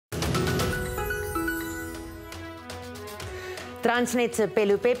Transnet se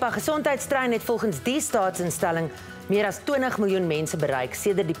Phelophepa-gesondheidstrein het volgens die staatsinstelling meer as 20 miljoen mense bereik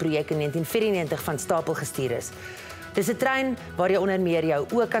sedert die projek in 1994 van stapel gestuur is. Dis 'n trein waar jy onder meer jou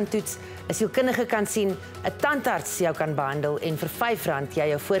oë kan toets, 'n sielkundige kan sien, 'n tandarts jou kan behandel en vir R5 jy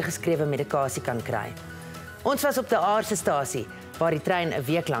jou voorgeskrewe medikasie kan kry. Ons was op die Aar se stasie waar die trein 'n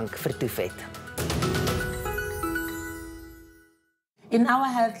week lank vertoef het. In our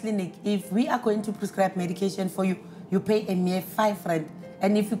health clinic, if we are going to prescribe medication for you, you pay a mere R5.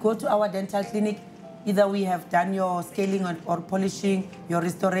 And if you go to our dental clinic, either we have done your scaling or polishing, your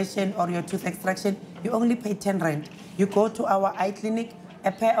restoration or your tooth extraction, you only pay R10. You go to our eye clinic,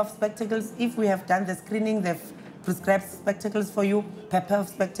 a pair of spectacles. If we have done the screening, they've prescribed spectacles for you, per pair of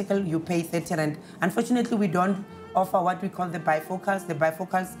spectacle, you pay R30. Unfortunately, we don't offer what we call the bifocals. The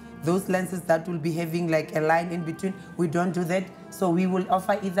bifocals, those lenses that will be having like a line in between, we don't do that. So we will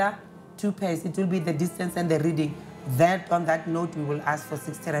offer either 2 pairs. It will be the distance and the reading. On that note, we will ask for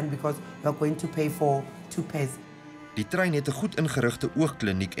R60 because we are going to pay for 2 pairs. Die trein het 'n goed ingerigte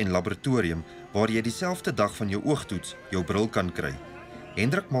oogkliniek en laboratorium waar jy dieselfde dag van jou oogtoets jou bril kan kry.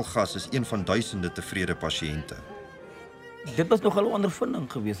 Hendrik Malgas is een van duisende tevrede pasiënte. Dit was nogal 'n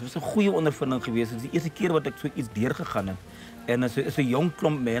ondervinding geweest. Dit was 'n goeie ondervinding geweest. Dit is die eerste keer wat ek so iets deurgegaan het. En is 'n jong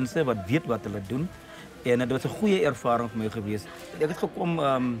klomp mense wat weet wat hulle doen. En dit was 'n goeie ervaring vir my geweest. Ek het gekom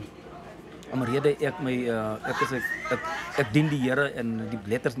omrede ek dien die Here en die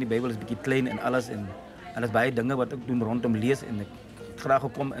letters in die Bybel is bietjie klein en alles en is baie dinge wat ek doen rondom lees en ek het graag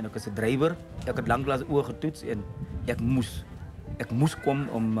gekom en ek is 'n drywer. Ek het lanklaas oë getoets en ek moes kom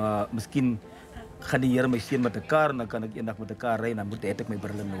om miskien gaan die Here my seën met 'n kar en dan kan ek eendag met 'n kar ry en dan het ek my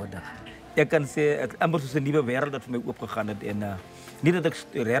brille nodig. Ek kan sê ek amper soos 'n nuwe wêreld wat vir my oopgegaan het en nie dat ek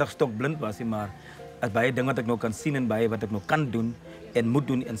regtig stokblind was nie, maar as baie dinge wat ek nou kan sien en baie wat ek nou kan doen en moet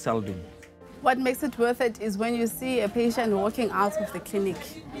doen en sal doen. What makes it worth it is when you see a patient walking out of the clinic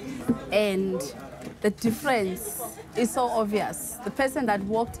and the difference is so obvious. The person that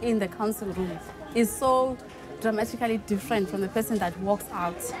walked in the council room is so dramatically different from the person that walks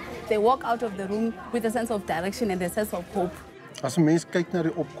out. They walk out of the room with a sense of direction and a sense of hope. As 'n mens kyk na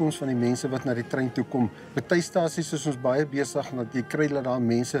die opkoms van die mense wat na die trein toe kom, party stasies is ons baie besig dat jy kry dat daar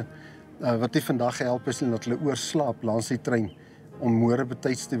mense wat nie vandag gehelp is en dat hulle oorslaap langs die trein om môre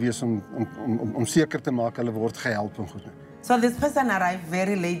betyds te wees om seker te maak hulle word gehelp en goed. So this person arrived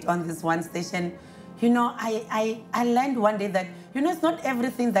very late on this one station. You know, I learned one day that, you know, it's not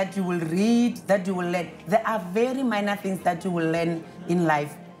everything that you will read, that you will learn. There are very minor things that you will learn in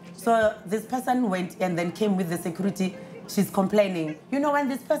life. So this person went and then came with the security. She's complaining. You know, when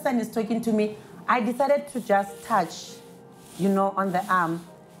this person is talking to me, I decided to just touch, you know, on the arm.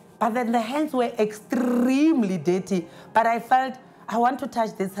 But then the hands were extremely dirty. But I felt, I want to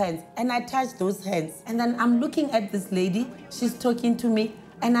touch these hands. And I touched those hands. And then I'm looking at this lady. She's talking to me.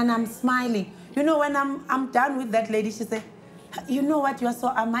 And then I'm smiling. You know, when I'm done with that lady, she said, you know what, you're so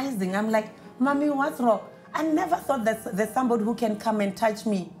amazing. I'm like, Mommy, what's wrong? I never thought that there's somebody who can come and touch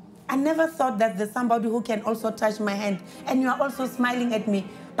me. I never thought that there's somebody who can also touch my hand. And you're also smiling at me.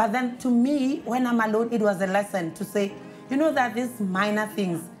 But then to me, when I'm alone, it was a lesson to say, you know, that these minor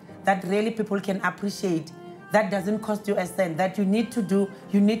things that really people can appreciate, that doesn't cost you a cent, that you need to do,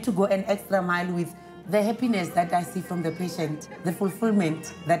 you need to go an extra mile with. The happiness that I see from the patient, the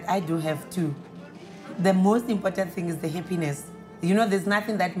fulfillment that I do have too. The most important thing is the happiness. You know, there's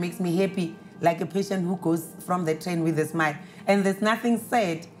nothing that makes me happy like a patient who goes from the train with a smile. And there's nothing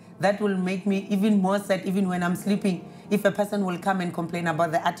sad that will make me even more sad even when I'm sleeping. If a person will come and complain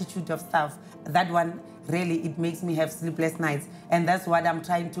about the attitude of staff, that one really, it makes me have sleepless nights. And that's what I'm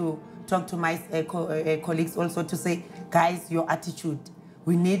trying to talk to my colleagues also to say, guys, your attitude.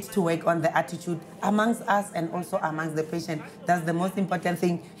 We need to work on the attitude amongst us and also amongst the patient. That's the most important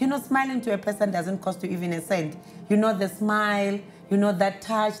thing. You know, smiling to a person doesn't cost you even a cent. You know, the smile, you know, that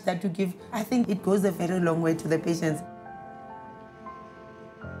touch that you give, I think it goes a very long way to the patients.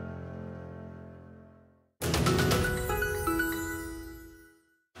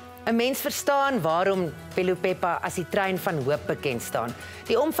 'n Mens verstaan waarom Phelophepa as die trein van hoop bekend staan.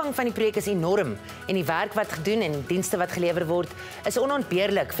 Die omvang van die projek is enorm en die werk wat gedoen en dienste wat gelewer word is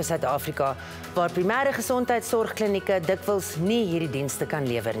onontbeerlik vir Suid-Afrika, waar primêre gesondheidsorgklinieke dikwels nie hierdie dienste kan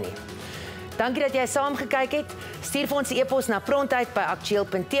lewer nie. Dankie dat jy saam gekyk het. Stuur vir ons 'n e-pos na Prontuit by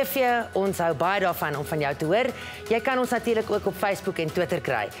aktueel.tv. Ons hou baie daarvan om van jou te hoor. Jy kan ons natuurlik ook op Facebook en Twitter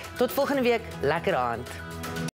kry. Tot volgende week, lekker aand.